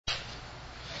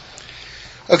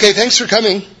Okay, thanks for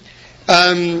coming.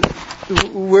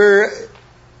 We're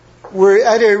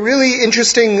at a really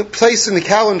interesting place in the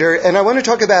calendar, and I want to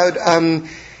talk about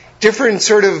different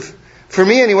sort of, for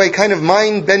me anyway, kind of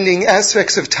mind-bending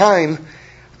aspects of time.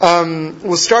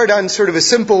 We'll start on sort of a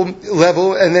simple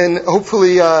level, and then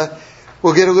hopefully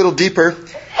we'll get a little deeper.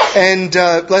 And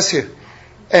bless you.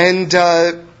 And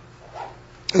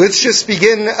let's just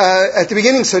begin at the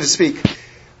beginning, so to speak,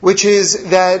 which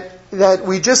is that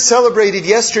we just celebrated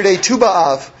yesterday Tu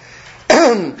B'Av.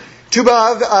 Tu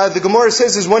B'Av, the Gemara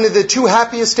says, is one of the two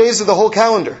happiest days of the whole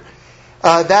calendar.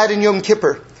 That and Yom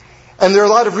Kippur. And there are a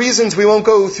lot of reasons, we won't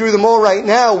go through them all right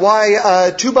now,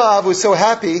 why Tu B'Av was so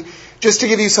happy. Just to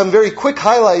give you some very quick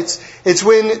highlights, it's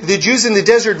when the Jews in the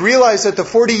desert realized that the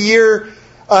 40-year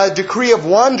decree of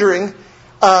wandering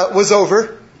was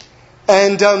over.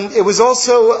 And it was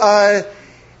also a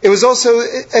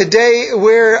day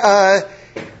where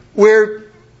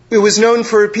it was known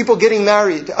for people getting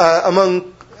married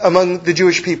among the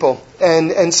Jewish people,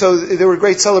 and so there were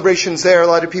great celebrations there. A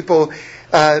lot of people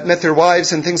met their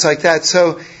wives and things like that.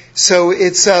 So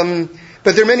it's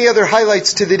but there are many other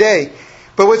highlights to the day.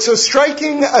 But what's so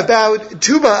striking about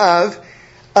Tu B'Av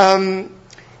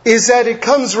is that it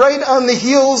comes right on the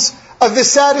heels of the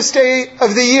saddest day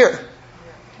of the year.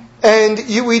 And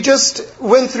we just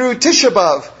went through Tisha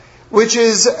B'Av, which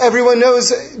is, everyone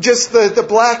knows, just the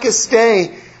blackest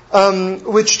day,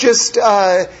 which just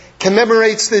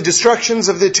commemorates the destructions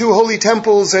of the two holy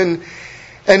temples and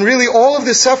really all of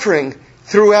the suffering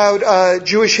throughout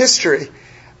Jewish history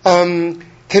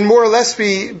can more or less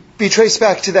be traced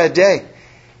back to that day.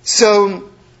 So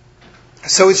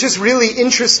it's just really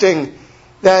interesting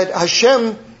that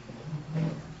Hashem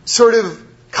sort of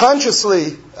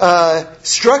consciously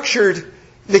structured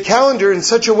the calendar in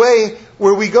such a way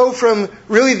where we go from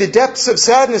really the depths of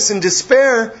sadness and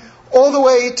despair all the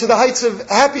way to the heights of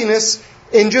happiness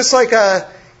in just like a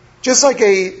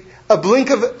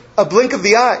blink of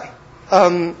the eye.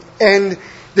 And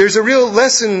there's a real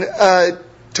lesson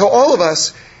to all of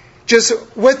us just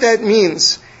what that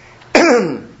means.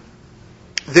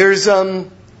 There's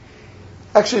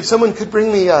actually, if someone could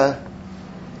bring me a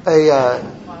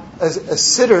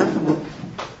siddur.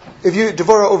 If you,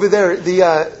 Devorah, over there,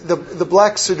 the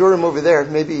black siddurim over there,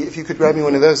 maybe if you could grab me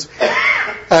one of those.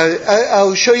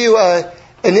 I'll show you an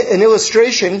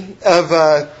illustration of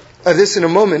this in a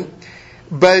moment.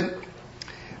 But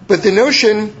the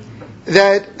notion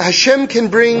that Hashem can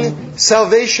bring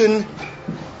salvation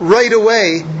right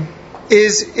away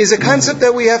is a concept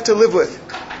that we have to live with.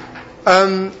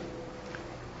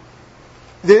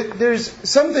 There's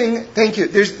something. Thank you.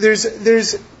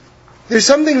 There's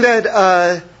something that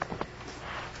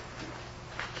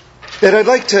I'd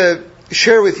like to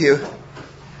share with you.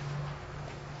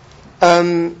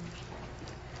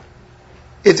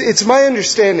 It's my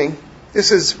understanding.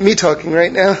 This is me talking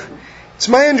right now. It's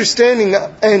my understanding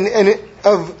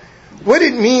of what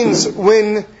it means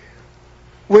when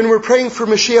we're praying for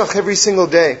Mashiach every single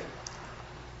day.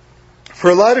 For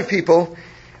a lot of people,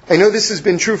 I know this has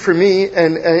been true for me,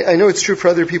 and I know it's true for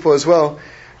other people as well.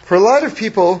 For a lot of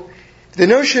people, the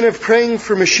notion of praying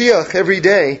for Mashiach every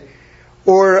day,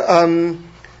 or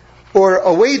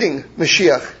awaiting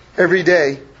Mashiach every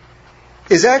day,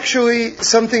 is actually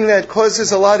something that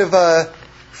causes a lot of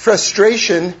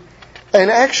frustration, and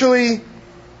actually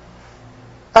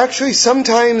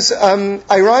sometimes,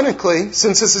 ironically,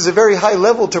 since this is a very high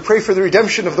level to pray for the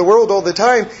redemption of the world all the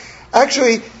time,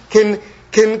 actually can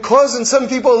cause in some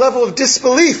people a level of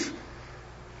disbelief.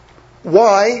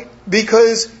 Why?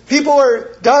 Because people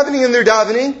are davening and they're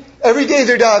davening, every day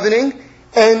they're davening,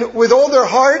 and with all their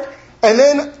heart, and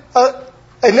then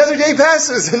another day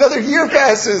passes, another year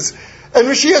passes, and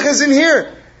Mashiach isn't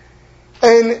here.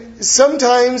 And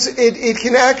sometimes it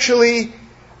can actually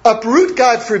uproot,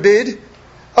 God forbid,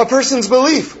 a person's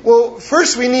belief. Well,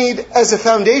 first we need, as a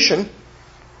foundation,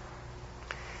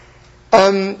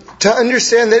 to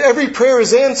understand that every prayer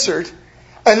is answered,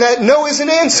 and that no is an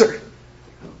answer.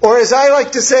 Or as I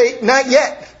like to say, not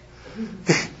yet.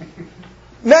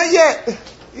 Not yet.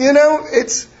 You know,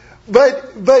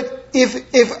 but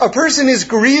if a person is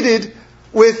greeted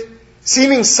with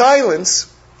seeming silence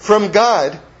from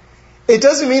God, it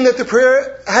doesn't mean that the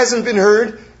prayer hasn't been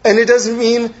heard, and it doesn't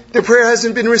mean the prayer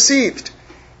hasn't been received.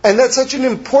 And that's such an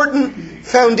important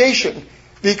foundation,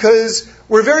 because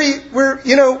we're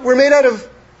made out of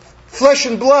flesh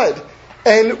and blood,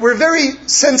 and we're very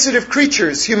sensitive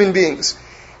creatures, human beings.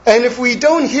 And if we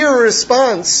don't hear a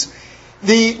response,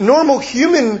 the normal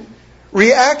human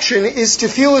reaction is to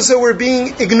feel as though we're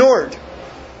being ignored.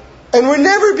 And we're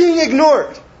never being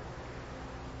ignored.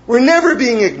 We're never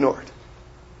being ignored.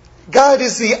 God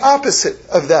is the opposite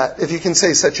of that, if you can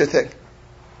say such a thing.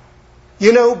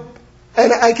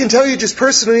 And I can tell you just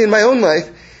personally in my own life,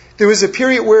 there was a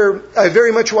period where I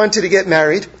very much wanted to get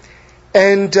married,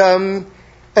 and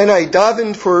I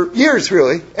davened for years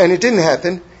really, and it didn't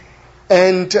happen.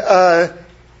 And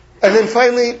then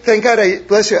finally, thank God,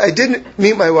 I didn't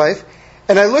meet my wife,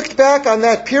 and I looked back on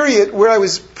that period where I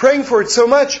was praying for it so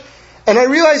much, and I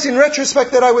realized in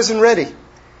retrospect that I wasn't ready.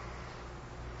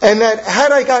 And that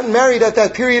had I gotten married at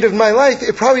that period of my life,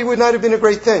 it probably would not have been a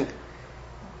great thing.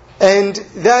 And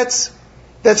that's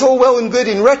all well and good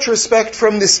in retrospect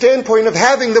from the standpoint of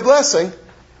having the blessing.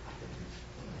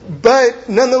 But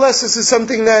nonetheless, this is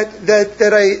something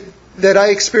that I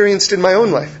experienced in my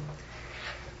own life.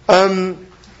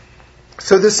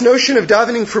 So this notion of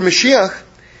davening for Mashiach,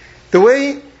 the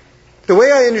way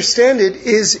I understand it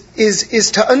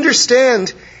is to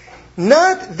understand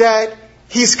not that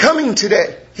He's coming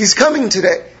today. He's coming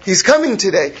today. He's coming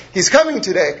today. He's coming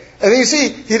today. And then you see,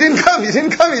 He didn't come. He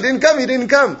didn't come. He didn't come. He didn't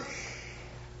come.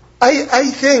 I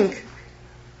think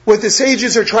what the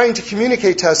sages are trying to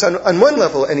communicate to us, on one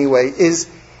level anyway, is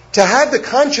to have the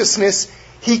consciousness,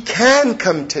 He can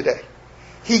come today.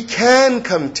 He can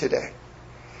come today.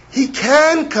 He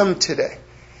can come today.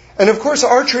 And of course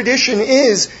our tradition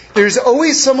is, there's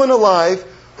always someone alive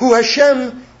who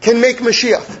Hashem can make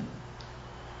Mashiach.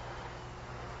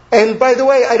 And by the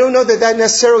way, I don't know that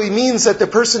necessarily means that the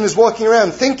person is walking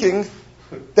around thinking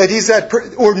that he's that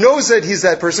or knows that he's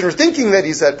that person, or thinking that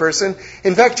he's that person.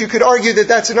 In fact, you could argue that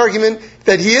that's an argument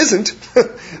that he isn't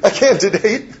a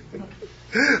candidate.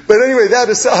 But anyway, that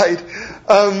aside,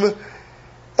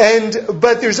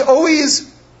 but there's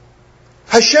always,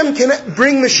 Hashem can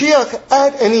bring Mashiach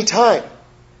at any time.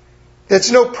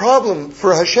 That's no problem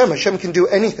for Hashem. Hashem can do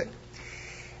anything.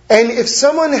 And if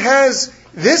someone has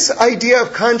this idea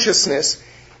of consciousness,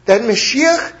 that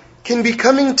Mashiach can be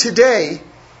coming today,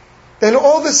 then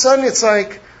all of a sudden it's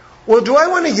like, well, do I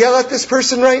want to yell at this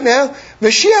person right now?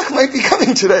 Mashiach might be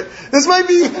coming today. This might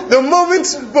be the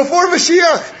moments before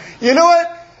Mashiach. You know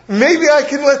what? Maybe I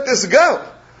can let this go.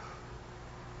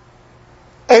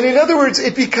 And in other words,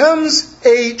 it becomes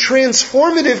a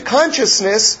transformative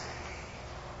consciousness,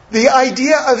 the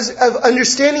idea of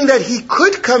understanding that He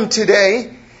could come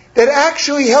today, that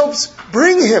actually helps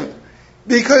bring Him.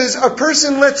 Because a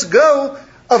person lets go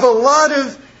of a lot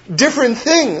of different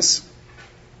things.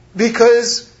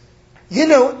 Because,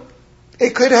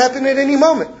 it could happen at any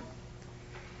moment.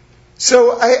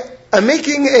 So I'm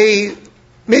making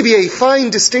maybe a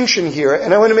fine distinction here,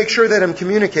 and I want to make sure that I'm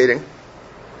communicating.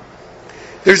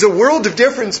 There's a world of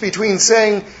difference between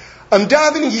saying, I'm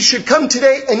davening, He should come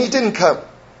today, and He didn't come.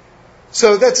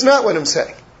 So that's not what I'm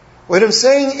saying. What I'm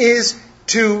saying is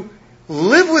to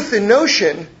live with the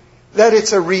notion that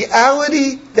it's a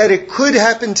reality that it could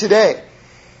happen today,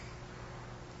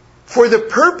 for the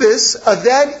purpose of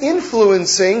that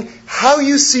influencing how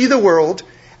you see the world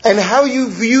and how you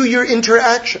view your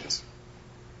interactions.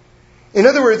 In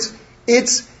other words,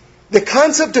 it's the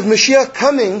concept of Mashiach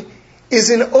coming is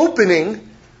an opening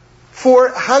for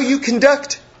how you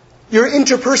conduct your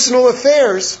interpersonal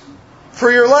affairs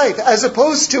for your life, as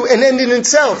opposed to an end in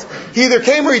itself. He either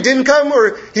came or He didn't come,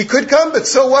 or He could come, but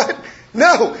so what?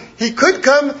 No, He could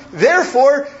come,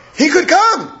 therefore He could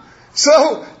come.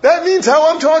 So that means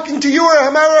how I'm talking to you or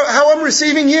how I'm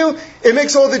receiving you, it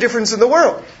makes all the difference in the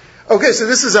world. Okay, so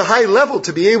this is a high level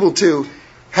to be able to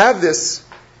have this,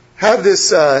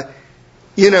 as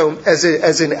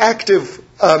an active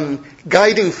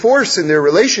guiding force in their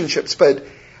relationships. But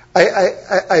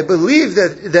I believe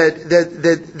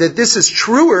that this is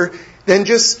truer than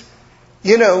just,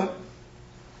 the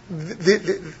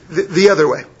other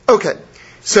way. Okay,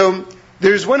 so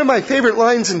there's one of my favorite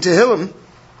lines in Tehillim,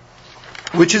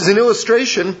 which is an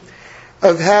illustration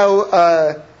of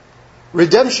how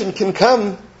redemption can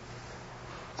come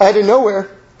out of nowhere.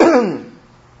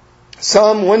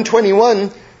 Psalm 121,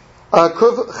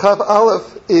 Kuv Chav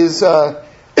Aleph, is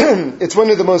it's one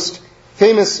of the most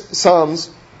famous psalms.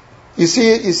 You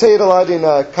say it a lot in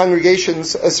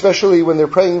congregations, especially when they're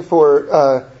praying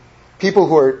for people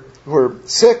who are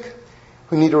sick,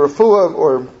 who need a refuah,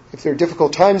 or if there are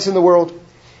difficult times in the world.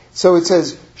 So it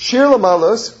says, Shir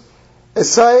Lamalos,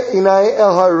 Esai Inai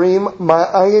El Harim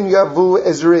Ma'ayin Yavu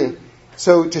Ezri.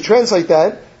 So to translate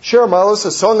that, Shir Lamalos,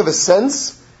 a song of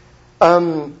ascents.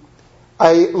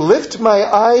 I lift my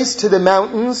eyes to the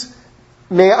mountains,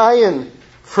 Me'ayin,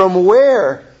 from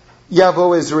where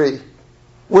Yavo Ezri?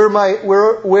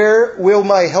 Where will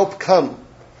my help come?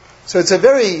 So it's a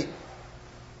very,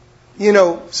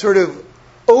 sort of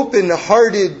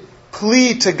open-hearted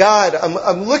plea to God.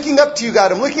 I'm looking up to you,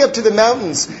 God. I'm looking up to the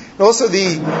mountains. And also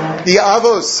the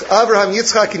Avos, Abraham,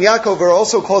 Yitzchak, and Yaakov are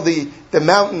also called the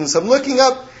mountains. I'm looking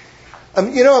up.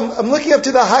 I'm looking up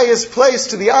to the highest place,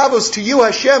 to the Avos, to you,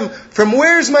 Hashem. From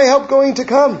where's my help going to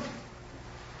come?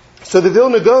 So the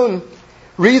Vilna Gaon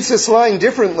reads this line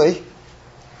differently,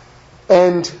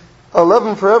 and I'll love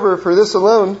him forever for this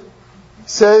alone.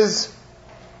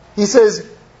 He says,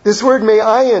 this word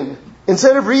me'ayin,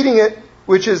 instead of reading it,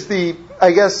 which is the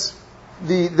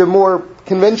more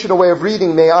conventional way of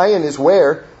reading me'ayin is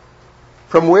where.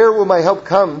 From where will my help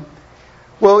come?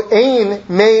 Well, ain,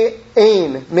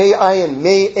 me'ayin,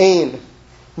 me'ayin.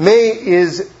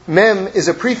 Mem is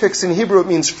a prefix in Hebrew, it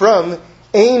means from.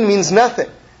 Ain means nothing.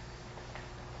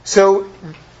 So,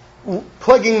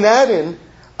 plugging that in,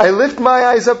 I lift my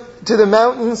eyes up to the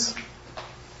mountains.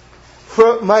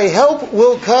 For my help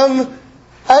will come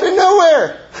out of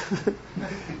nowhere.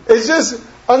 It's just,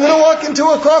 I'm going to walk into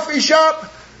a coffee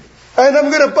shop and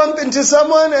I'm going to bump into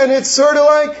someone and it's sort of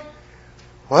like,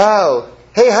 wow,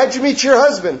 hey, how'd you meet your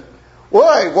husband? Well,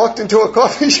 I walked into a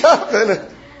coffee shop and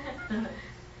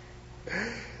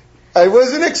I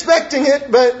wasn't expecting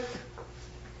it, but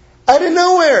out of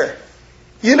nowhere.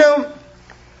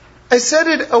 I said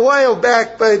it a while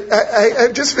back, but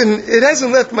I've just it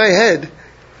hasn't left my head.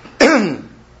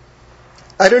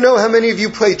 I don't know how many of you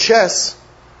play chess,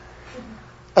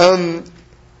 but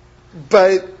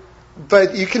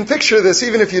you can picture this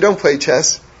even if you don't play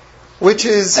chess, which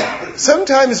is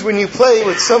sometimes when you play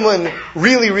with someone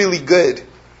really, really good,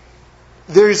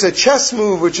 there's a chess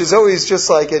move which is always just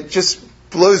like, it just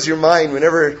blows your mind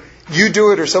whenever you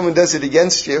do it or someone does it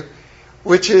against you,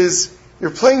 which is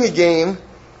you're playing a game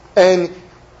and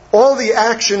all the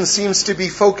action seems to be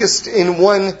focused in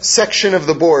one section of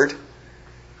the board.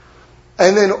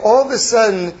 And then all of a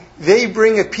sudden, they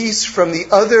bring a piece from the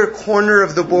other corner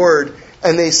of the board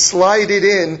and they slide it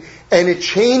in and it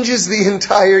changes the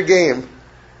entire game.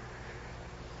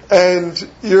 And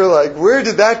you're like, where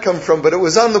did that come from? But it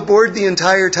was on the board the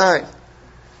entire time.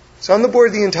 It's on the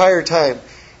board the entire time.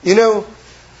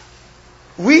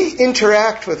 We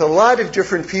interact with a lot of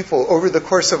different people over the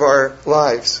course of our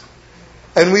lives.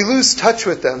 And we lose touch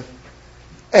with them.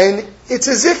 And it's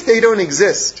as if they don't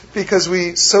exist because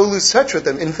we so lose touch with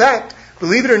them. In fact,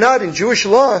 believe it or not, in Jewish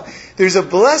law, there's a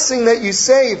blessing that you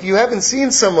say if you haven't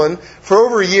seen someone for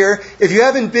over a year, if you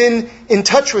haven't been in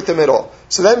touch with them at all.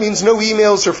 So that means no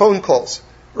emails or phone calls,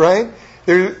 right?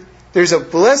 There's a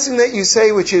blessing that you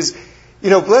say which is,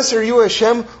 blessed are you,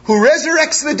 Hashem, who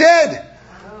resurrects the dead.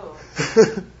 Oh.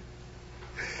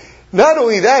 Not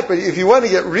only that, but if you want to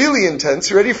get really intense,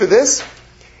 you ready for this?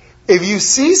 If you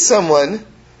see someone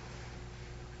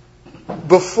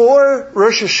before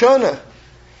Rosh Hashanah,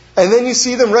 and then you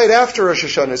see them right after Rosh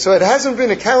Hashanah, so it hasn't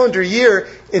been a calendar year,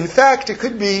 in fact, it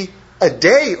could be a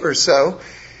day or so,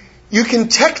 you can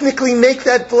technically make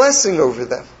that blessing over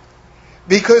them.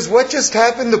 Because what just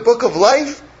happened, the book of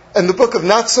life and the book of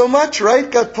not so much, right,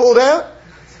 got pulled out?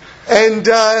 And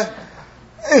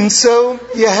so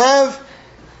you have,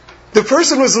 the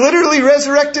person was literally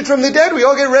resurrected from the dead. We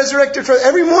all get resurrected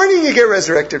every morning you get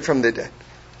resurrected from the dead.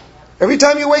 Every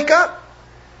time you wake up.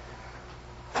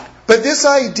 But this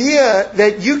idea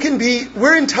that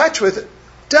we're in touch with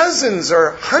dozens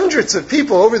or hundreds of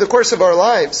people over the course of our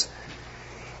lives.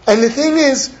 And the thing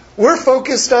is, we're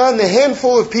focused on the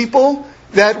handful of people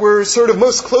that we're sort of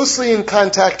most closely in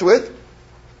contact with.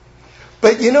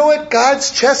 But you know what?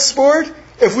 God's chessboard,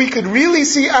 if we could really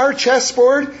see our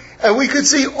chessboard, and we could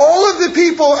see all of the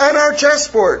people on our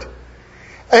chessboard,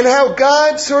 and how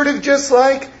God sort of just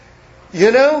like,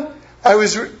 you're never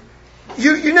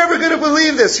going to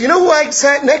believe this. You know who I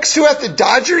sat next to at the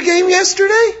Dodger game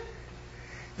yesterday?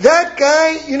 That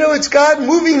guy, it's God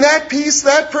moving that piece,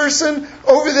 that person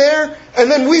over there, and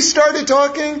then we started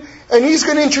talking, and he's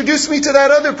going to introduce me to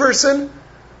that other person.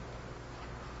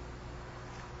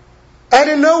 Out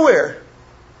of nowhere,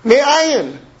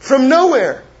 me'ayin, from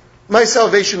nowhere, my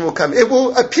salvation will come. It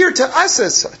will appear to us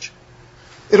as such.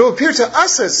 It will appear to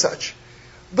us as such.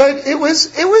 But it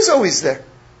was always there.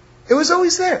 It was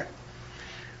always there.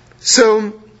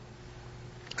 So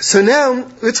now,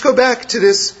 let's go back to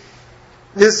this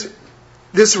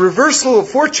reversal of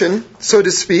fortune, so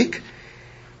to speak,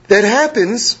 that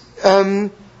happens,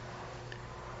 and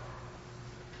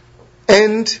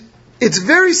it's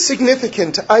very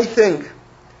significant, I think,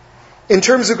 in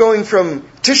terms of going from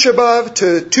Tisha B'Av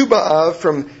to Tu B'Av,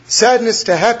 from sadness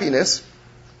to happiness.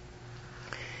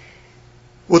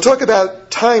 We'll talk about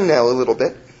time now a little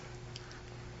bit.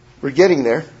 We're getting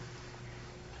there.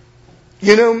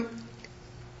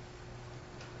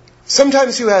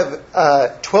 Sometimes you have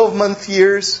 12-month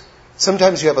years,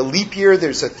 Sometimes you have a leap year.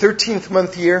 There's a 13th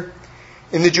month year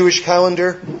in the Jewish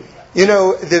calendar. You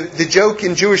know, the joke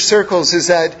in Jewish circles is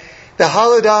that the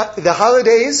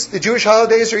holidays, the Jewish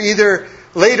holidays, are either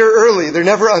late or early. They're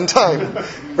never on time,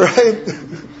 right?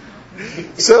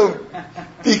 So,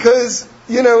 because,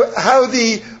 you know, how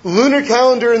the lunar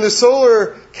calendar and the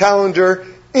solar calendar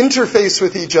interface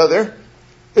with each other,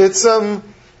 it's,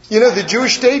 you know, the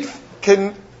Jewish date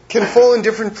can fall in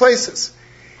different places.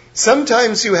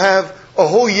 Sometimes you have a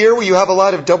whole year where you have a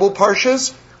lot of double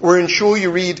parshas, where in shul you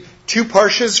read 2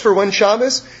 parshas for one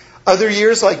Shabbos. Other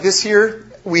years, like this year,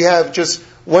 we have just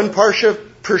 1 parsha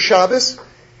per Shabbos.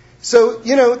 So,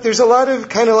 you know, there's a lot of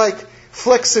kind of like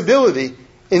flexibility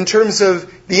in terms of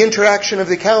the interaction of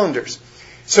the calendars.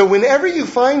 So whenever you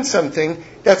find something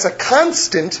that's a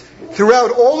constant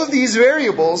throughout all of these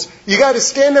variables, you got to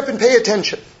stand up and pay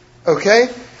attention. Okay?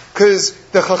 Because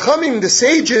the Chachamim, the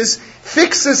sages,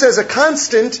 fix this as a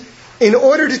constant in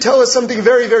order to tell us something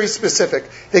very, very specific.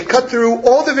 They cut through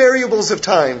all the variables of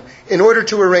time in order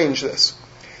to arrange this.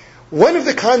 One of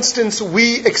the constants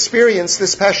we experienced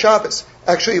this past Shabbos,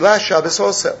 actually last Shabbos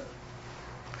also,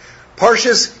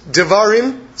 Parshas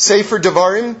Devarim, Sefer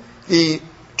Devarim, the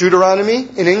Deuteronomy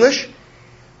in English,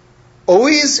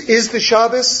 always is the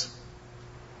Shabbos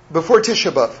before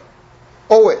Tisha B'Av.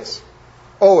 Always.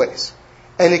 Always.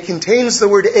 And it contains the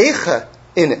word Eicha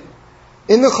in it,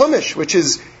 in the Chumash, which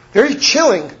is very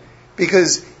chilling,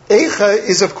 because Eicha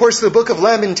is, of course, the book of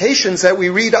Lamentations that we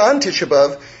read on Tisha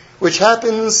B'Av, which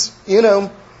happens, you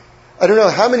know, I don't know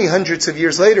how many hundreds of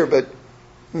years later, but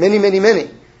many, many,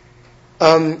 many.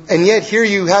 And yet here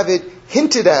you have it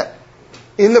hinted at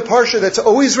in the Parsha that's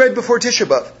always read before Tisha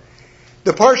B'Av.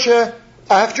 The Parsha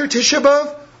after Tisha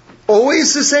B'Av,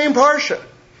 always the same Parsha.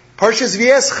 Parshas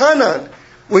V'es Chanan,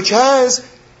 which has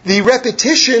the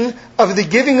repetition of the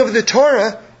giving of the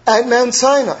Torah at Mount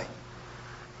Sinai.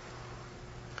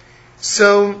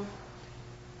 So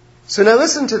now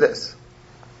listen to this.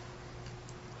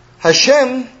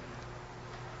 Hashem,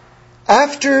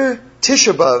 after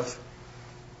Tisha B'Av,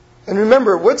 and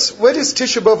remember, what is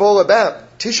Tisha B'Av all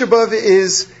about? Tisha B'Av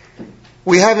is,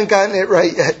 we haven't gotten it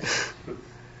right yet.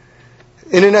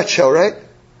 In a nutshell, right?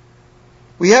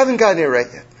 We haven't gotten it right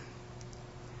yet.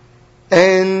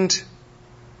 And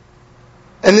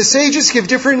the sages give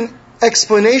different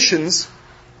explanations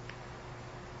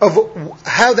of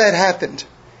how that happened.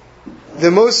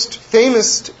 The most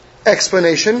famous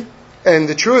explanation, and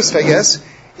the truest, I guess,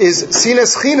 is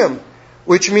sinas chinam,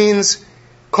 which means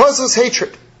causeless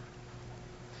hatred.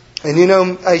 And you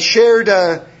know, I shared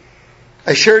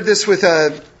this with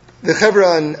the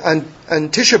Chevra on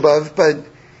Tisha B'Av, but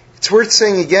it's worth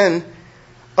saying again.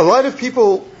 A lot of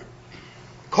people,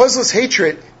 causeless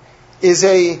hatred is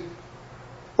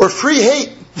or free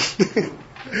hate.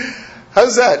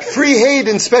 How's that? Free hate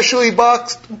in specially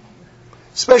marked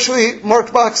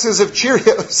boxes of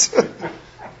Cheerios.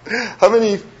 How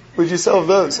many would you sell of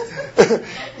those?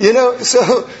 You know,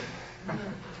 so,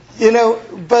 you know,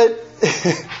 but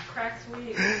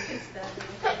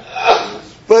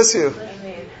bless you.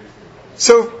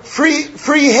 So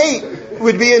free hate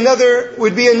would be another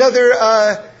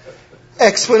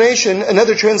explanation,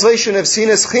 another translation of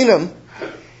sinas chinam.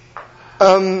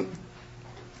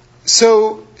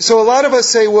 So a lot of us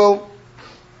say, well,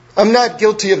 I'm not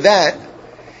guilty of that.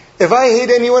 If I hate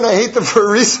anyone, I hate them for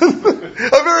a reason.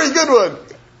 A very good one.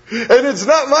 And it's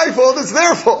not my fault, it's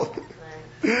their fault.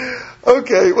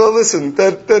 Okay, well listen,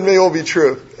 that may all be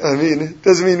true. I mean, it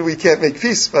doesn't mean we can't make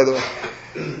peace, by the way.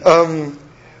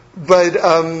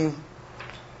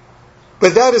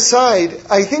 But that aside,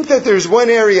 I think that there's one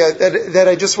area that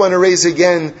I just want to raise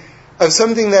again of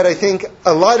something that I think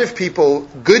a lot of people,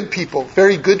 good people,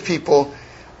 very good people,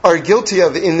 are guilty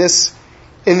of in this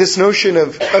notion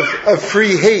of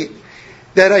free hate,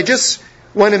 that I just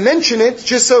want to mention it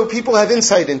just so people have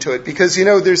insight into it. Because, you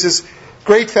know, there's this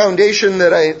great foundation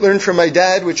that I learned from my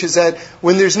dad, which is that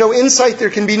when there's no insight, there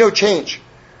can be no change.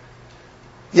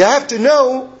 You have to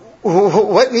know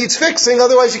what needs fixing,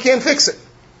 otherwise you can't fix it.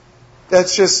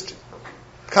 That's just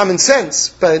common sense,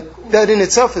 but that in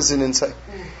itself is an insight.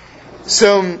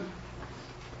 So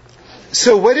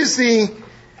what is the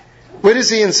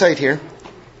insight here?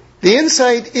 The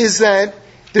insight is that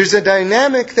there's a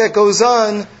dynamic that goes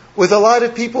on with a lot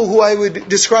of people who I would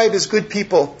describe as good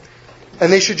people,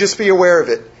 and they should just be aware of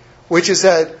it, which is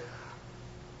that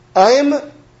I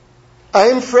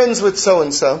am friends with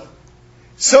so-and-so.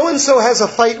 So-and-so has a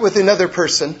fight with another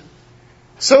person.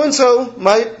 So-and-so,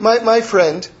 my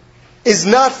friend, is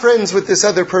not friends with this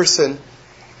other person.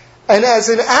 And as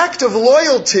an act of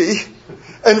loyalty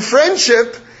and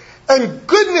friendship and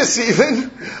goodness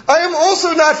even, I am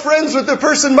also not friends with the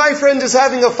person my friend is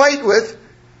having a fight with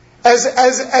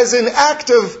as an act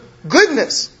of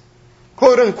goodness,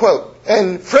 quote unquote,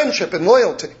 and friendship and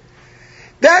loyalty.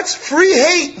 That's free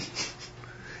hate.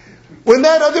 When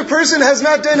that other person has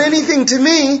not done anything to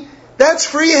me, that's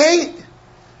free hate.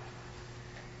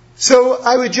 So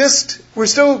we're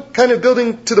still kind of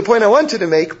building to the point I wanted to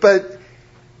make, but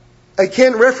I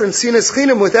can't reference Sinas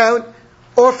Chinam without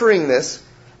offering this.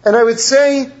 And I would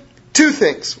say two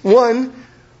things. One,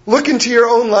 look into your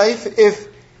own life if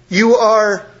you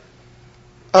are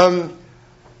an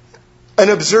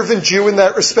observant Jew in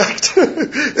that respect.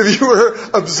 If you are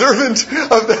observant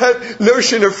of that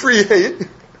notion of free hate.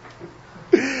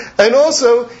 And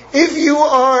also, if you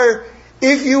are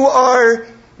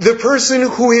the person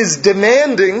who is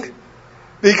demanding,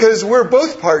 because we're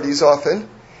both parties often,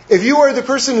 if you are the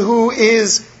person who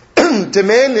is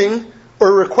demanding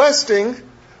or requesting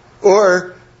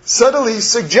or subtly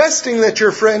suggesting that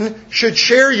your friend should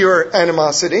share your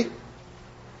animosity,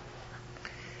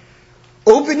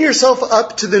 open yourself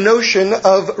up to the notion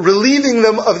of relieving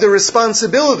them of the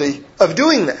responsibility of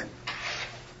doing that.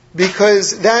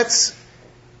 Because that's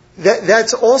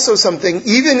also something,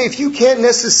 even if you can't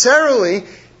necessarily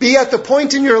be at the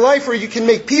point in your life where you can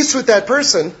make peace with that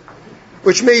person,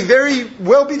 which may very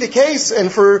well be the case,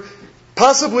 and for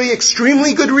possibly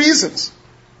extremely good reasons.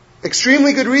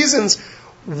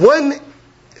 One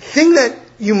thing that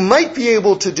you might be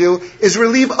able to do is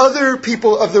relieve other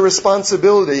people of the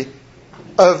responsibility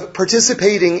of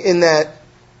participating in that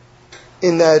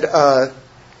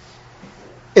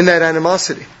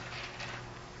animosity.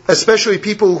 Especially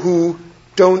people who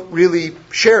don't really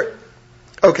share it.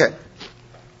 Okay.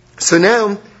 So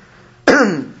now,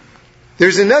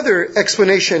 there's another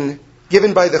explanation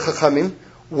given by the Chachamim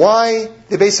why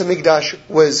the Beis HaMikdash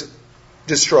was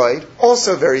destroyed,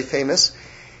 also very famous.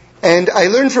 And I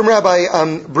learned from Rabbi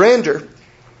Brander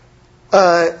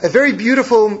a very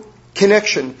beautiful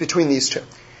connection between these two,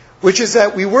 which is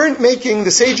that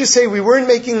the sages say we weren't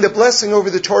making the blessing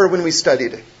over the Torah when we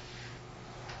studied it.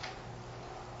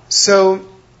 So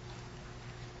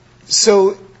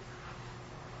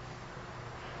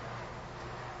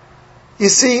you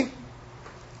see,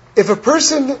 if a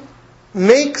person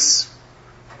makes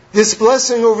this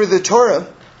blessing over the Torah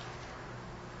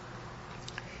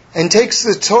and takes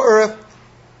the Torah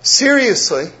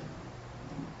seriously,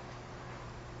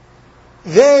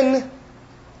 then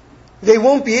they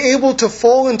won't be able to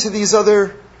fall into these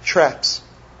other traps.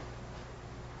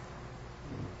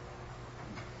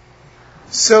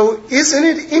 So isn't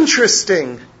it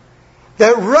interesting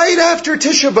that right after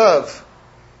Tisha B'Av,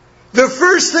 the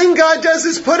first thing God does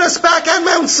is put us back on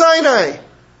Mount Sinai.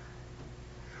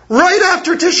 Right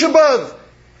after Tisha B'Av,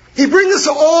 He brings us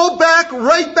all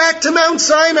right back to Mount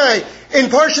Sinai in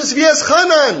Parshas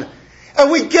V'Yeschanan,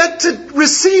 and we get to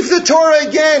receive the Torah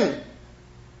again.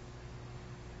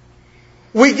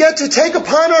 We get to take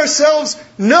upon ourselves,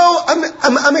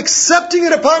 I'm accepting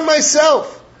it upon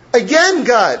myself. Again,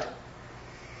 God.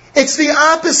 It's the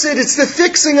opposite. It's the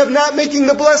fixing of not making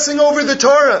the blessing over the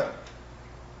Torah.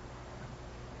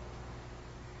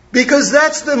 Because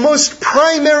that's the most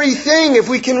primary thing. If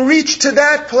we can reach to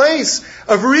that place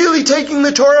of really taking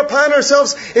the Torah upon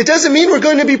ourselves, it doesn't mean we're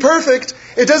going to be perfect.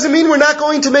 It doesn't mean we're not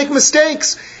going to make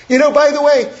mistakes. By the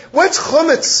way, what's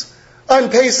chumetz on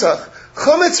Pesach?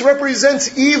 Chumetz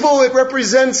represents evil, it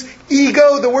represents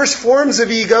ego, the worst forms of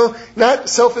ego, not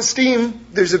self-esteem.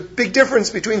 There's a big difference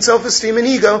between self-esteem and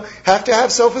ego. Have to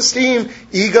have self-esteem.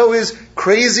 Ego is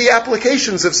crazy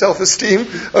applications of self-esteem,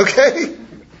 okay?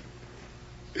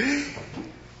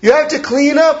 You have to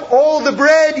clean up all the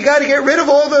bread, you got to get rid of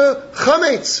all the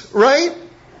chametz, right?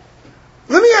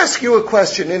 Let me ask you a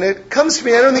question, and it comes to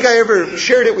me, I don't think I ever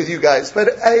shared it with you guys, but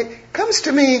it comes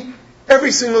to me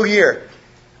every single year.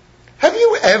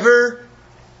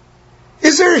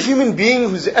 Is there a human being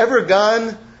who's ever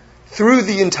gone through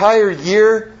the entire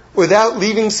year without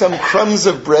leaving some crumbs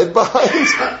of bread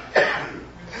behind?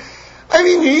 I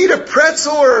mean, you eat a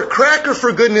pretzel or a cracker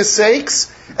for goodness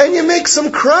sakes, and you make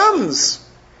some crumbs.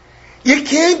 You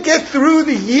can't get through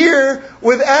the year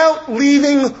without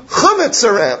leaving chumetz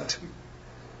around.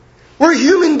 We're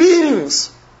human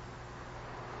beings.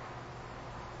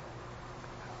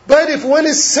 But if one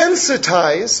is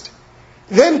sensitized,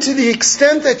 then to the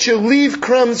extent that you leave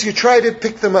crumbs, you try to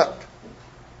pick them up.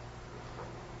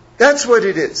 That's what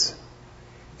it is.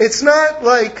 It's not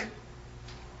like,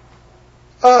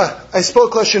 I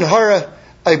spoke Lashon Hara,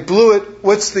 I blew it,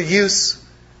 what's the use?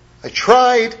 I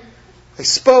tried, I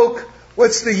spoke,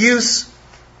 what's the use?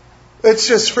 Let's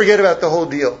just forget about the whole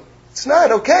deal. It's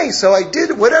not. Okay, so I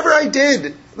did whatever I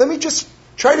did. Let me just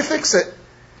try to fix it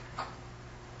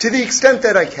to the extent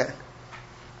that I can.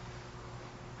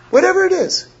 Whatever it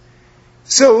is.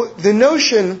 So the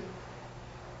notion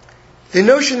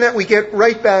that we get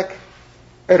right back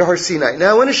at Har Sinai.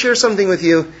 Now I want to share something with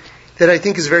you that I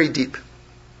think is very deep.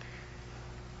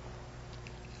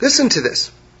 Listen to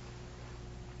this.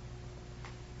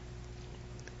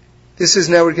 This is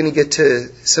now we're going to get to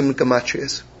some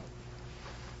gematrias.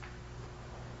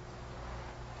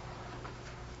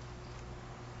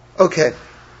 Okay.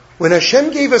 When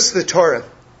Hashem gave us the Torah,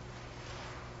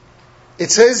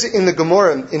 it says in the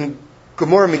Gemara, in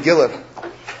Gemara Megillah,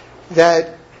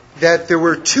 that there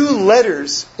were 2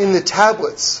 letters in the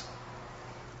tablets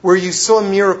where you saw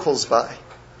miracles by.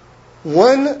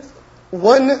 One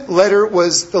letter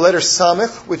was the letter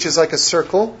Samech, which is like a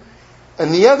circle,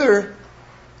 and the other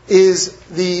is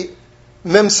the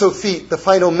Mem Sofit, the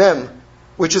final Mem,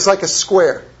 which is like a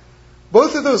square.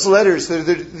 Both of those letters, they're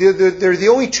the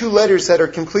only 2 letters that are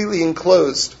completely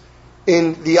enclosed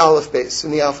in the Aleph base,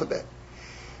 in the alphabet.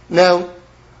 Now,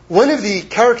 one of the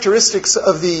characteristics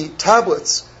of the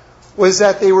tablets was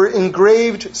that they were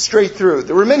engraved straight through.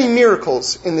 There were many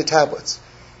miracles in the tablets,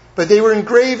 but they were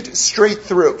engraved straight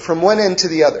through, from one end to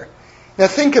the other. Now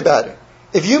think about it.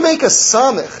 If you make a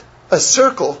samech, a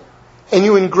circle, and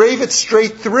you engrave it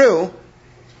straight through,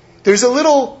 there's a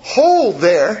little hole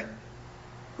there,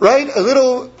 right?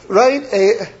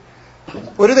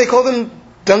 What do they call them?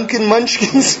 Dunkin'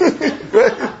 Munchkins?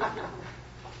 Right?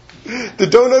 The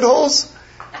donut holes?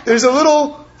 There's a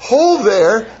little hole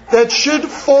there that should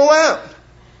fall out.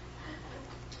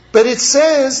 But it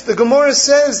says, the Gemara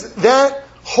says, that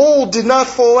hole did not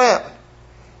fall out.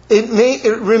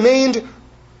 It remained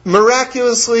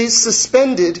miraculously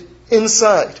suspended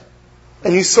inside.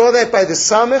 And you saw that by the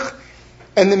Samech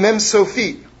and the Mem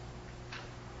Sofit.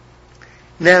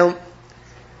 Now,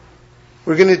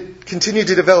 we're going to continue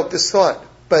to develop this thought,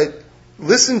 but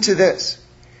listen to this.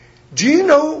 Do you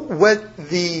know what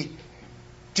the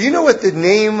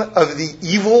name of the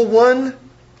evil one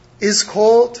is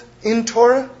called in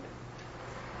Torah?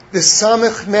 The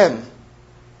Samech Mem. Isn't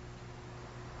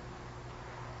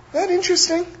that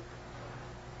interesting?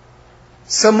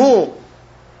 Samul.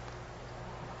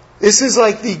 This is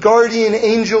like the guardian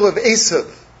angel of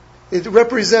Esav. It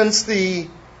represents the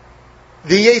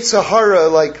Yetzer Hara,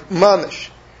 like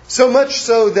mamish. So much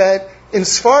so that in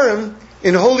Sfarim,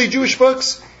 in holy Jewish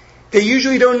books,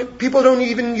 people don't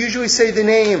even usually say the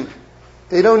name.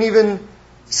 They don't even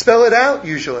spell it out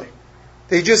usually.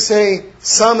 They just say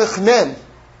Samech Mem.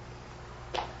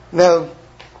 Now,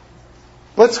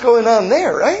 what's going on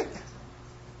there, right?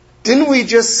 Didn't we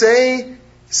just say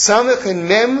Samech and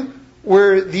Mem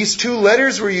were these 2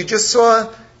 letters where you just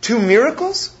saw 2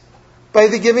 miracles by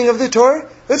the giving of the Torah?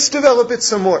 Let's develop it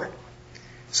some more.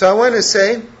 So I want to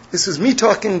say, this is me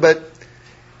talking, but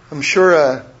I'm sure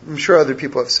other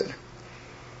people have said it.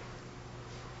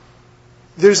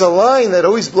 There's a line that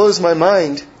always blows my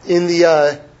mind in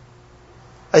the,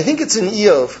 I think it's in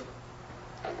Eov,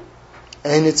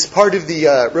 and it's part of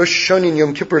the Rosh Hashanah and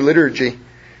Yom Kippur liturgy.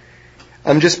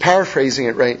 I'm just paraphrasing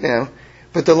it right now.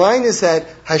 But the line is that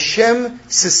Hashem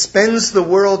suspends the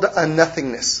world on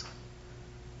nothingness.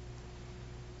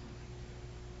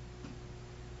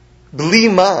 Bli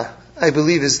ma, I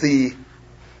believe, is the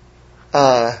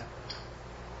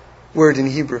word in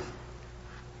Hebrew.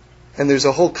 And there's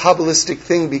a whole Kabbalistic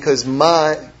thing because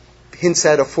ma hints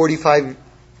at a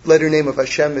 45-letter name of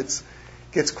Hashem. It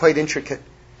gets quite intricate.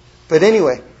 But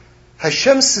anyway,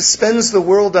 Hashem suspends the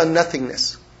world on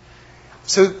nothingness.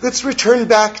 So let's return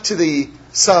back to the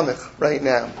Samech right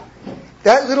now.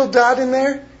 That little dot in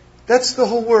there, that's the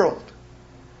whole world.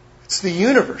 It's the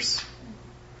universe.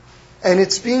 And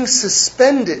it's being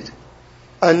suspended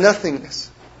on nothingness.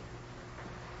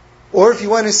 Or if you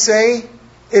want to say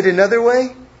it another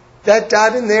way, that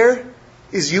dot in there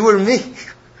is you or me.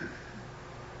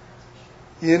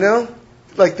 You know?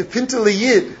 Like the Pintel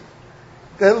Yid.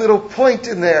 That little point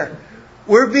in there.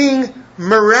 We're being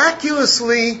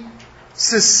miraculously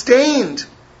sustained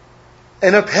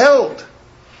and upheld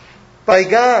by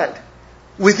God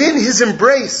within His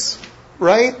embrace,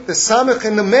 right? The Samech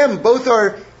and the Mem both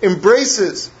are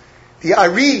embraces. The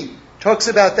Ari talks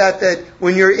about that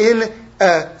when you're in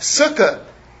a sukkah,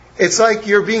 it's like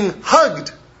you're being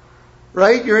hugged,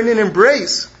 right? You're in an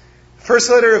embrace. First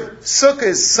letter of sukkah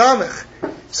is Samech.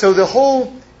 So the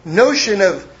whole notion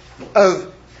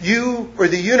of you or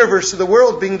the universe or the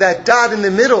world being that dot in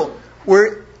the middle,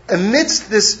 we're amidst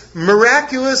this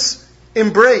miraculous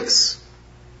embrace.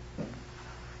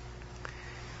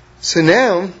 So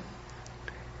now,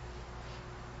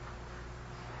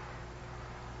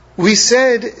 we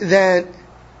said that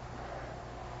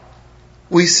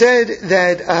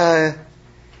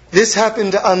this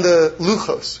happened on the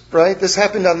luchos, right? This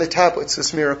happened on the tablets,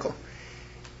 this miracle.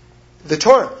 The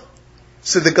Torah.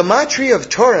 So the gematria of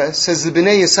Torah, says the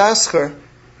Bnei Yissaschar,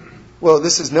 well,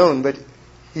 this is known, but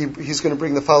he's going to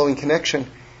bring the following connection.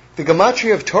 The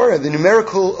gematria of Torah, the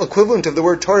numerical equivalent of the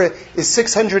word Torah, is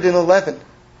 611.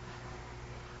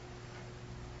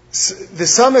 The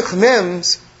Samech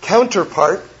Mem's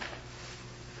counterpart,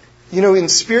 even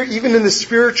in the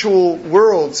spiritual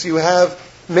worlds, you have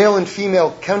male and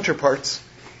female counterparts.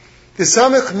 The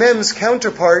Samech Mem's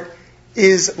counterpart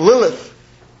is Lilith.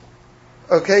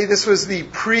 Okay, this was the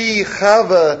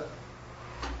pre-Chava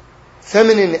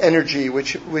feminine energy,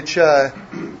 which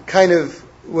kind of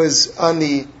was on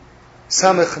the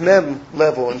Samech Mem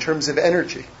level in terms of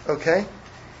energy. Okay,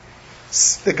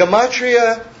 the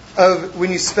gematria of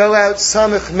when you spell out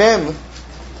Samech Mem,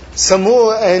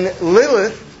 Samul and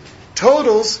Lilith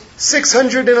totals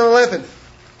 611.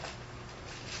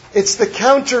 It's the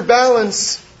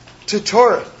counterbalance to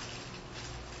Torah.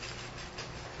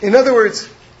 In other words,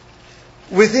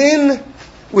 within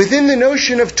the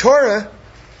notion of Torah,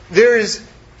 there is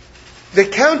the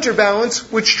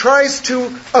counterbalance which tries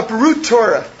to uproot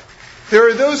Torah. There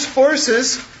are those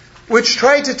forces which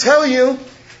try to tell you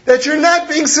that you're not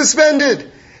being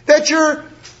suspended, that your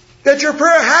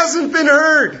prayer hasn't been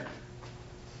heard.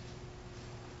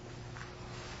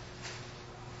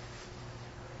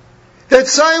 That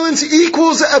silence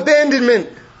equals abandonment,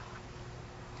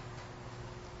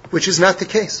 which is not the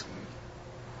case.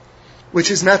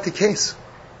 Which is not the case.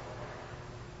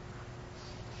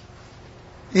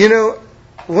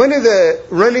 One of the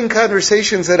running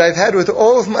conversations that I've had with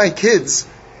all of my kids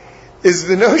is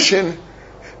the notion,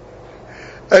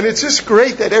 and it's just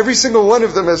great that every single one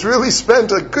of them has really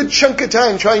spent a good chunk of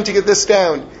time trying to get this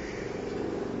down.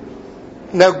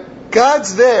 Now,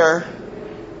 God's there,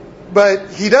 but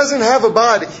He doesn't have a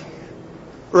body.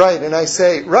 Right, and I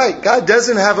say, right, God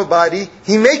doesn't have a body,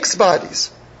 He makes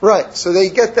bodies. Right, so they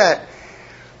get that.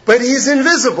 But He's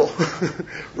invisible.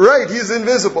 Right, He's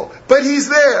invisible. But He's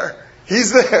there.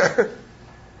 He's there.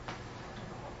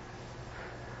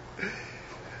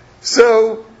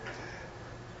 So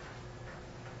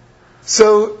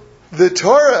the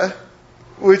Torah,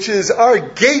 which is our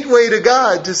gateway to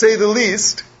God, to say the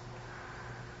least,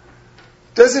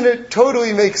 doesn't it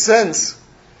totally make sense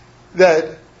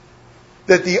that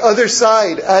the other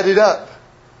side added up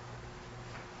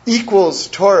equals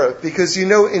Torah? Because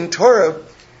in Torah,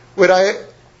 what I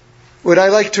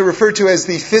like to refer to as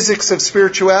the physics of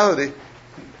spirituality,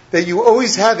 that you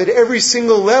always have at every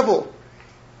single level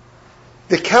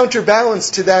the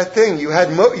counterbalance to that thing. You have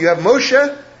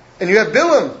Moshe and you have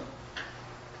Bilam,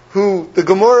 who the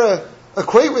Gemara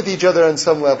equate with each other on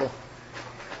some level.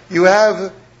 You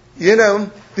have,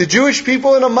 the Jewish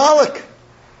people and Amalek.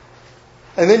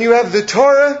 And then you have the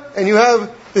Torah, and you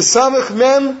have the Samech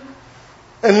Mem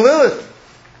and Lilith.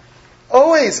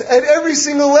 Always, at every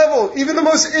single level, even the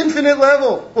most infinite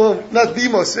level. Well, not the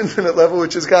most infinite level,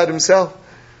 which is God Himself.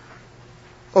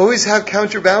 Always have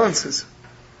counterbalances.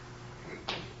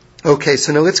 Okay,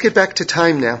 so now let's get back to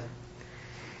time now.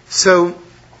 So,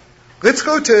 let's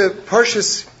go to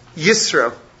Parshas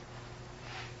Yisro,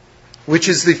 which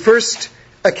is the first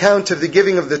account of the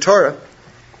giving of the Torah.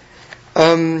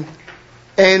 And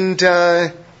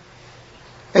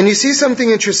you see something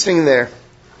interesting there,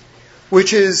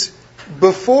 which is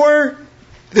before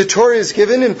the Torah is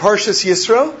given in Parshas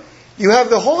Yisro, you have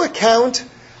the whole account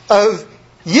of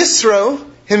Yisro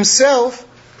himself,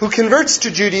 who converts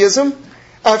to Judaism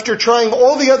after trying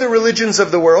all the other religions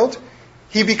of the world.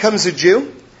 He becomes a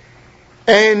Jew,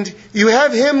 and you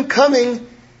have him coming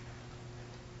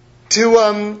to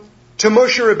Moshe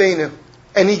Rabbeinu,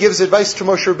 and he gives advice to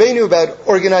Moshe Rabbeinu about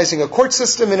organizing a court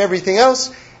system and everything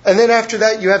else. And then after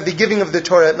that, you have the giving of the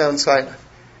Torah at Mount Sinai.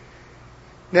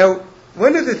 Now,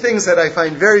 one of the things that I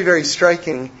find very, very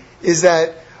striking is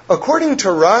that, according to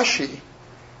Rashi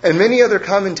and many other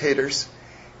commentators,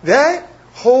 that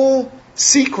whole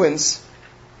sequence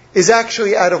is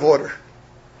actually out of order.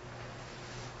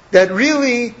 That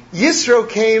really, Yisro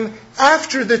came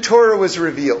after the Torah was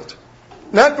revealed,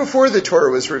 not before the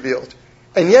Torah was revealed.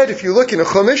 And yet, if you look in a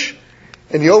Chumash,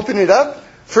 and you open it up,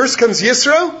 first comes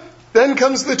Yisro, then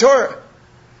comes the Torah.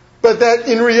 But that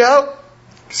in reality,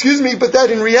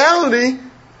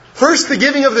 first the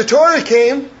giving of the Torah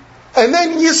came, and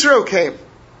then Yisro came.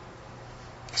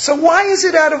 So why is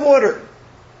it out of order?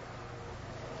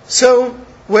 So,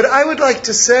 what I would like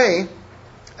to say,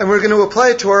 and we're going to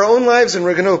apply it to our own lives, and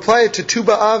we're going to apply it to Tu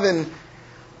B'Av and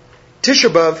Tisha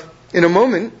B'Av in a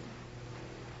moment,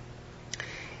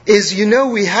 is,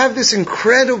 we have this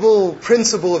incredible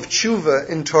principle of tshuva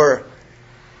in Torah.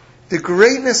 The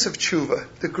greatness of tshuva,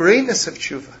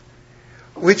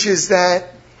 which is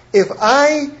that if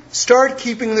I start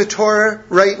keeping the Torah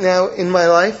right now in my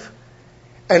life,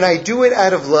 and I do it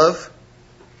out of love,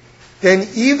 then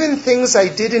even things I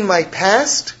did in my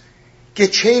past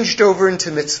get changed over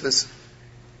into mitzvahs.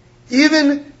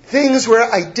 Even things where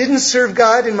I didn't serve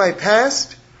God in my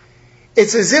past,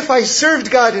 it's as if I served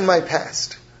God in my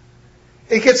past.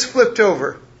 It gets flipped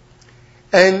over.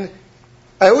 And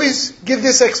I always give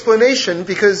this explanation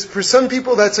because for some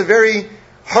people that's a very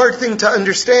hard thing to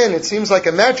understand. It seems like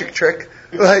a magic trick.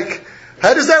 Like,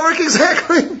 how does that work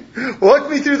exactly? Walk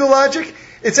me through the logic.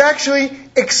 It's actually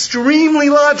extremely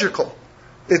logical.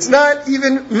 It's not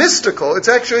even mystical. It's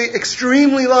actually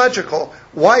extremely logical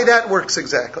why that works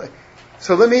exactly.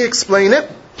 So let me explain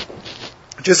it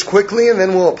just quickly and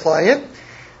then we'll apply it.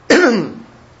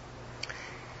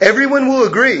 Everyone will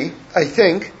agree, I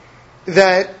think,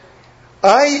 that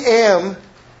I am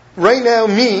right now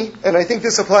me, and I think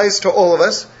this applies to all of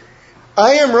us,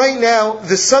 I am right now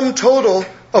the sum total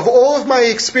of all of my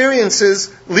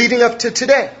experiences leading up to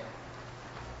today.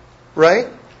 Right?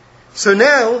 So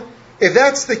now, if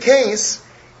that's the case,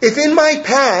 if in my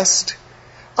past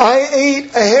I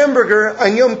ate a hamburger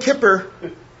on Yom Kippur,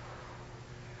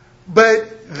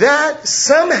 but that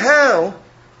somehow,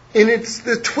 in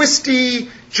the twisty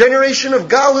generation of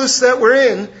Galus that we're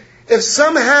in, if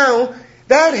somehow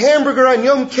that hamburger on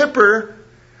Yom Kippur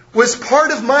was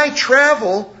part of my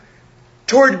travel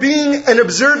toward being an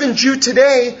observant Jew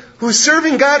today who's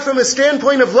serving God from a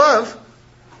standpoint of love,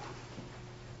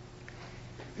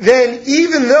 then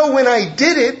even though when I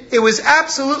did it, it was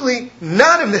absolutely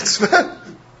not a mitzvah.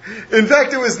 In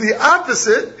fact, it was the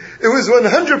opposite. It was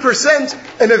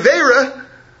 100% an aveira.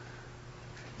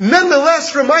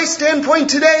 Nonetheless, from my standpoint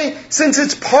today, since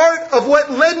it's part of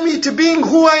what led me to being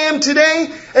who I am today,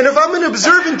 and if I'm an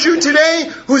observant Jew today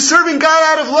who's serving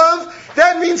God out of love,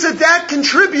 that means that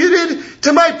contributed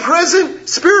to my present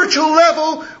spiritual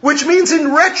level, which means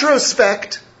in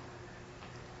retrospect,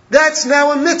 that's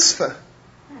now a mitzvah.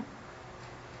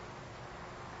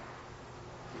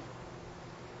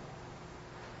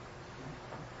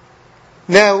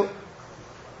 Now,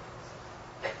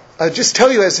 I'll just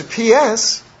tell you as a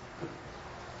PS,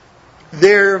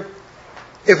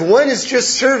 if one is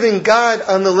just serving God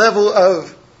on the level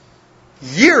of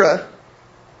yira,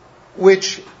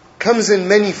 which comes in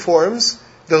many forms,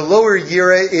 the lower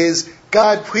yira is,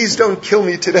 God, please don't kill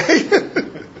me today.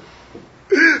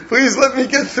 Please let me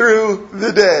get through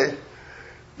the day.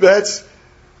 That's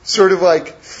sort of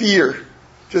like fear,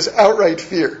 just outright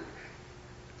fear.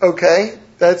 Okay?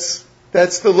 That's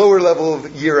the lower level of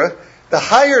yira. The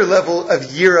higher level of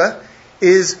yira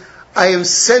is, I am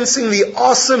sensing the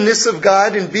awesomeness of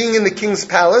God and being in the king's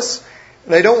palace,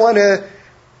 and I don't want to,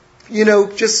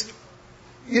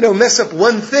 mess up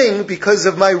one thing because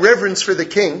of my reverence for the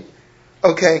king.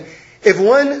 Okay, if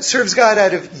one serves God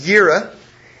out of yira,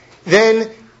 then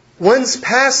one's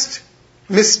past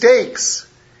mistakes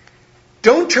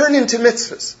don't turn into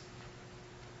mitzvahs.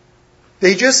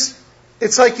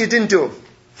 It's like you didn't do them.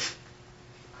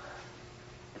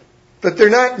 But they're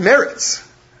not merits.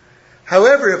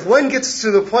 However, if one gets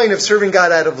to the point of serving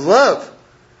God out of love,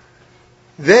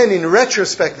 then in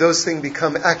retrospect, those things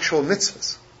become actual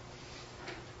mitzvahs.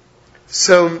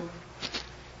 So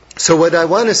what I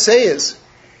want to say is,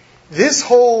 this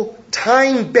whole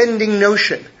time-bending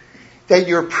notion that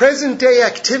your present-day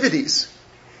activities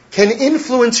can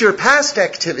influence your past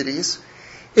activities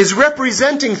is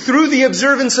representing, through the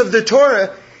observance of the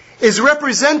Torah, is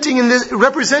represented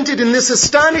in this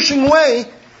astonishing way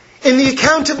in the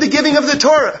account of the giving of the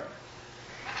Torah.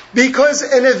 Because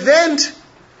an event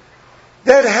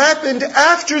that happened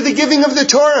after the giving of the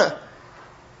Torah,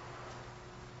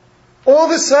 all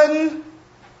of a sudden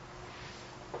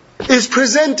is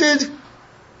presented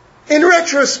in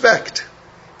retrospect.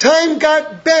 Time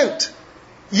got bent.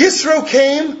 Yisro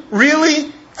came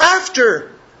really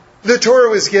after the Torah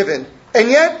was given. And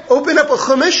yet, open up a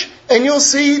Chumash and you'll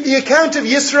see the account of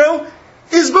Yisro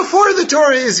is before the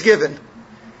Torah is given.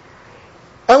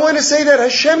 I want to say that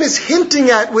Hashem is hinting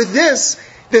at with this,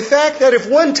 the fact that if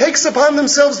one takes upon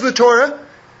themselves the Torah,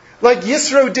 like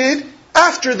Yisro did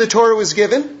after the Torah was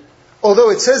given, although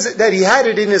it says that he had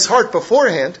it in his heart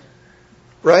beforehand,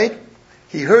 right?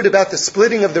 He heard about the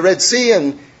splitting of the Red Sea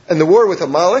and the war with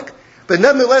Amalek, but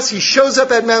nonetheless he shows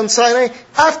up at Mount Sinai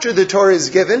after the Torah is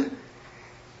given,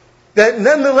 that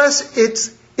nonetheless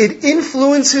it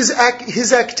influences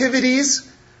his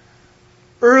activities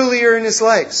earlier in his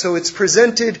life. So it's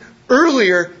presented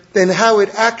earlier than how it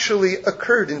actually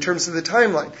occurred in terms of the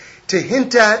timeline. To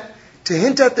hint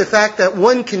at the fact that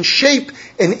one can shape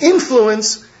and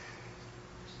influence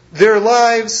their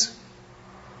lives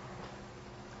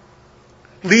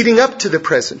leading up to the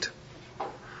present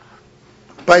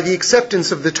by the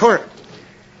acceptance of the Torah.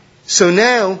 So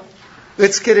now,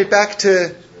 let's get it back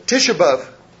to Tisha B'Av.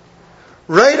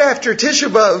 Right after Tisha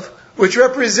B'Av, which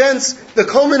represents the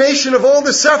culmination of all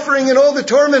the suffering and all the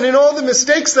torment and all the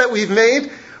mistakes that we've made,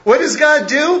 what does God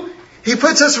do? He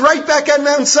puts us right back at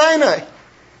Mount Sinai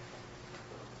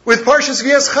with Parshas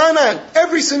V'Yeschanan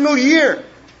every single year.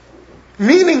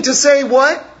 Meaning to say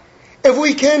what? If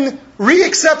we can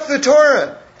re-accept the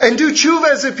Torah and do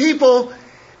tshuva as a people,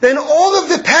 then all of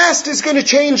the past is going to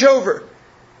change over.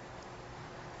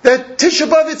 That Tisha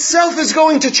B'Av itself is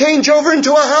going to change over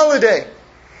into a holiday.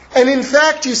 And in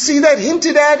fact, you see that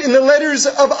hinted at in the letters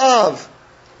of Av.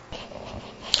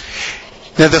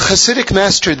 Now the Hasidic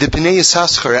master, the Bnei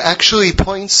Yissaschar, actually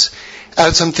points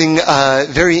out something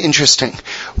very interesting,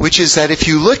 which is that if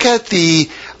you look at the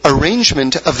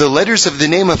arrangement of the letters of the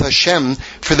name of Hashem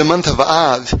for the month of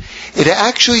Av, it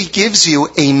actually gives you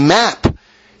a map,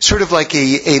 sort of like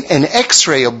an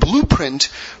X-ray, a blueprint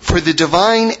for the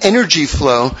divine energy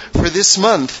flow for this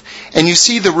month. And you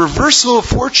see the reversal of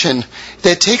fortune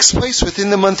that takes place within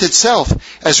the month itself,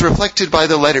 as reflected by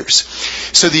the letters.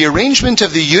 So the arrangement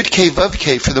of the Yud Kei Vav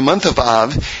Kei for the month of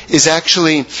Av is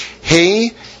actually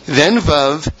Hey, then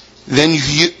Vav, then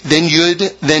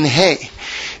Yud, then Hey.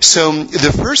 So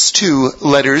the first two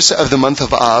letters of the month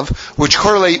of Av, which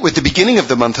correlate with the beginning of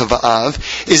the month of Av,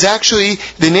 is actually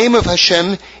the name of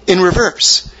Hashem in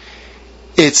reverse.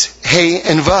 It's Hey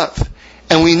and Vav.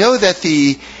 And we know that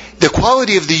the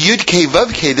quality of the Yud Kei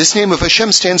Vav Kei, this name of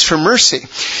Hashem, stands for mercy.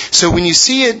 So when you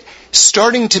see it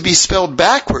starting to be spelled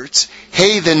backwards,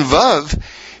 Hey then Vav,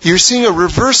 you're seeing a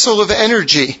reversal of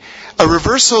energy, a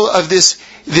reversal of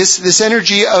this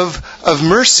energy of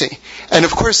mercy. And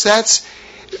of course that's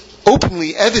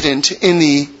openly evident in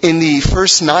the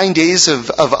first 9 days of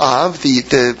Av,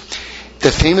 the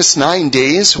famous 9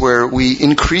 days where we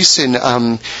increase in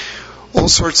all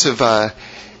sorts of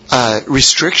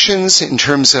restrictions in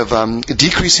terms of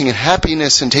decreasing in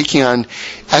happiness and taking on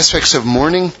aspects of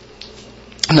mourning,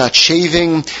 not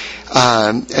shaving,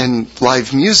 and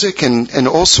live music and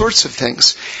all sorts of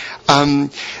things.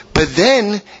 But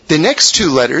then the next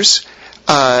two letters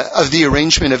of the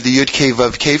arrangement of the Yud Kei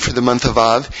Vav Kei for the month of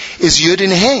Av is Yud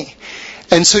and Hey.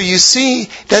 And so you see,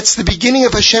 that's the beginning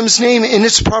of Hashem's name in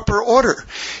its proper order.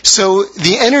 So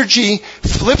the energy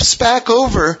flips back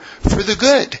over for the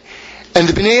good. And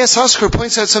the Bnei Yissaschar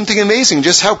points out something amazing,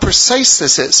 just how precise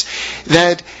this is.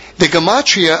 That the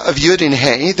gematria of Yud and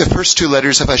Hey, the first two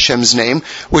letters of Hashem's name,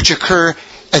 which occur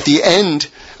at the end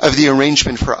of the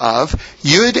arrangement for Av,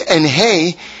 Yud and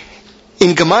Hey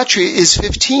in gematria is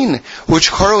 15, which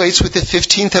correlates with the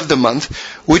 15th of the month,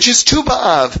 which is Tu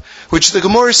B'Av, which the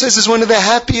Gemara says is one of the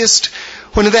happiest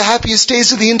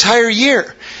days of the entire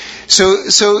year.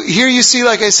 So here you see,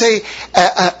 like I say,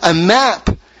 a map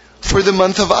for the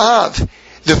month of Av.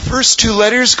 The first two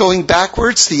letters going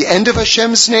backwards, the end of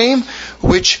Hashem's name,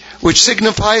 which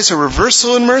signifies a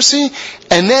reversal in mercy,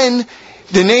 and then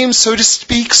the name, so to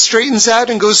speak, straightens out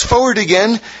and goes forward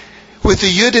again, with the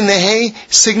Yud and the Hey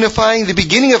signifying the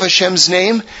beginning of Hashem's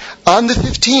name on the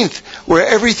 15th, where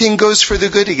everything goes for the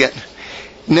good again.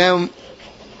 Now,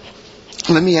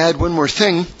 let me add one more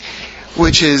thing,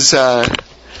 which is something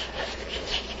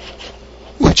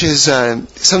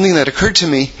that occurred to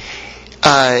me.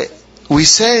 We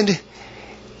said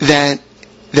that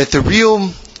the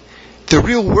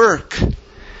real work,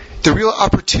 the real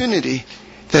opportunity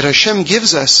that Hashem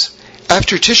gives us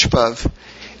after Tisha B'Av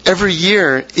every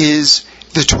year is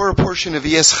the Torah portion of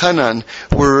V'Yeschanan,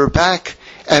 where we're back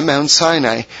at Mount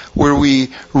Sinai, where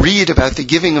we read about the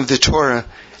giving of the Torah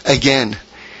again.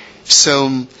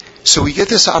 So we get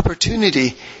this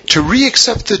opportunity to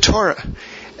re-accept the Torah.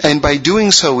 And by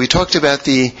doing so, we talked about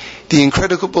the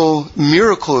incredible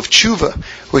miracle of tshuva,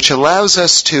 which allows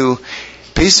us to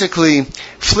basically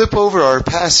flip over our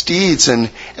past deeds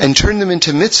and turn them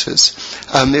into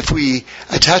mitzvahs, if we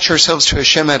attach ourselves to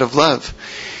Hashem out of love.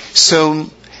 So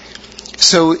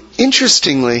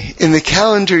interestingly, in the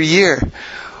calendar year,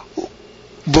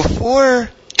 before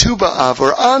Tu B'Av,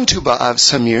 or on Tu B'Av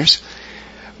some years,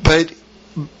 but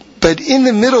in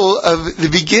the middle of the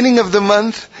beginning of the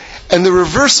month, and the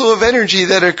reversal of energy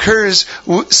that occurs,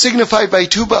 signified by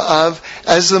Tu B'Av,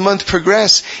 as the month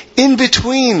progresses, in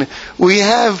between we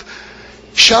have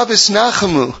Shabbos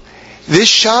Nachamu, this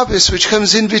Shabbos, which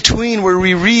comes in between, where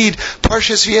we read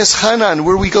Parshas V'Eschanan,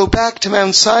 where we go back to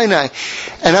Mount Sinai.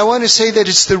 And I want to say that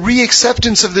it's the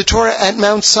re-acceptance of the Torah at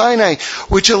Mount Sinai,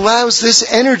 which allows this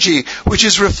energy, which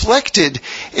is reflected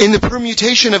in the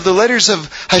permutation of the letters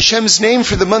of Hashem's name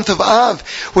for the month of Av,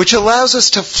 which allows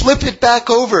us to flip it back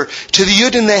over to the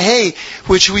Yud and the Hey,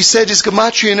 which we said is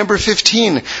Gematria number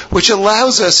 15, which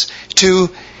allows us to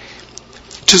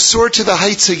soar to the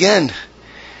heights again.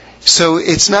 So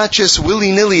it's not just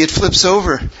willy-nilly, it flips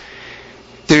over.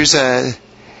 There's a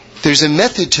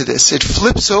method to this. It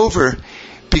flips over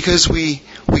because we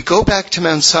go back to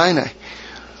Mount Sinai.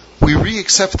 We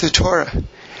re-accept the Torah.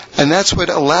 And that's what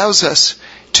allows us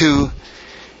to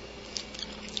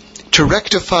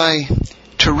rectify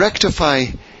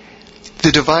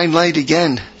the divine light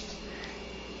again,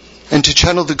 and to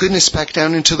channel the goodness back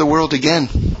down into the world again.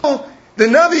 The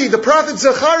Navi, the prophet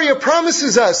Zechariah,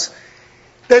 promises us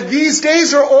that these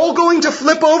days are all going to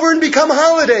flip over and become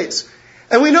holidays.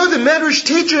 And we know the Medrash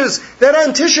teaches that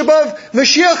on Tisha B'Av,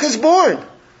 Mashiach is born.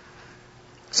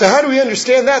 So how do we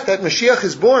understand that Mashiach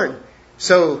is born?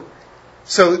 So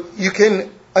you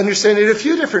can understand it a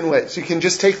few different ways. You can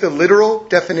just take the literal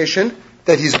definition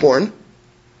that he's born,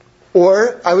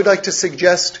 or I would like to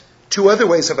suggest two other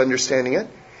ways of understanding it,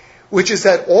 which is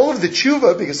that all of the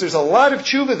tshuva, because there's a lot of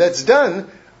tshuva that's done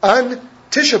on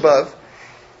Tisha B'Av,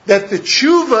 that the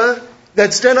tshuva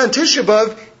that's done on Tisha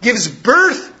B'Av gives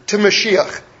birth to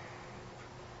Mashiach.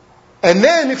 And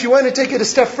then, if you want to take it a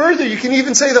step further, you can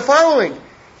even say the following,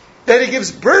 that it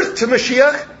gives birth to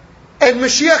Mashiach, and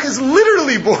Mashiach is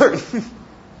literally born.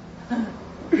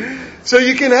 So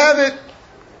you can have it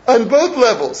on both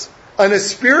levels. On a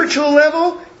spiritual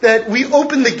level, that we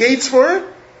open the gates for it,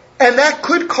 and that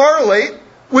could correlate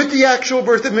with the actual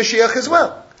birth of Mashiach as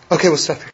well. Okay, we'll stop here.